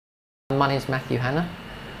My name is Matthew Hanna.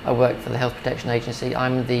 I work for the Health Protection Agency.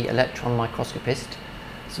 I'm the electron microscopist,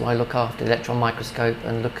 so I look after the electron microscope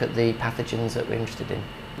and look at the pathogens that we're interested in.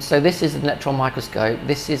 So this is an electron microscope.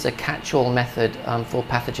 This is a catch-all method for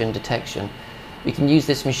pathogen detection. We can use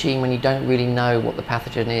this machine when you don't really know what the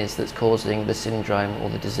pathogen is that's causing the syndrome or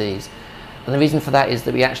the disease. And the reason for that is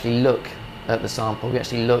that we actually look at the sample, we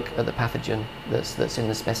actually look at the pathogen that's in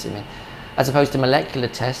the specimen. As opposed to molecular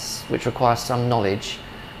tests, which require some knowledge.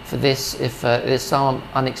 For this, if there's some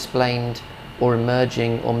unexplained or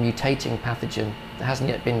emerging or mutating pathogen that hasn't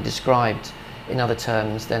yet been described in other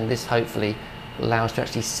terms, then this hopefully will allow us to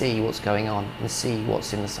actually see what's going on and see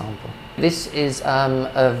what's in the sample. This is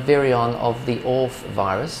a virion of the ORF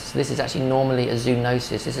virus. So this is actually normally a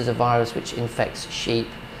zoonosis. This is a virus which infects sheep,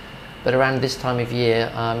 but around this time of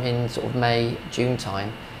year, in sort of May, June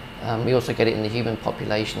time, we also get it in the human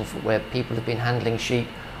population where people have been handling sheep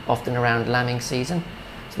often around lambing season.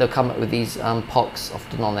 So they'll come up with these pox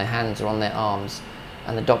often on their hands or on their arms,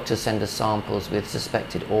 and the doctors send us samples with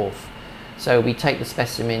suspected ORF. So we take the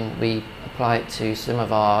specimen, we apply it to some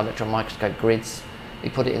of our electron microscope grids, we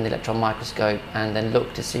put it in the electron microscope and then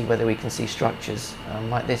look to see whether we can see structures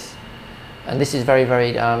like this. And this is very,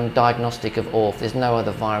 very diagnostic of ORF. There's no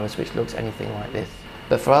other virus which looks anything like this.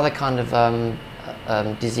 But for other kind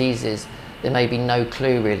of diseases, there may be no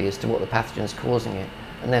clue really as to what the pathogen is causing it,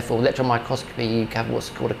 and therefore electron microscopy, you have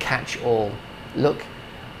what's called a catch-all look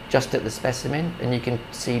just at the specimen and you can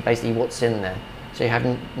see basically what's in there. So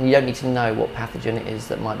you don't need to know what pathogen it is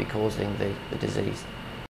that might be causing the disease.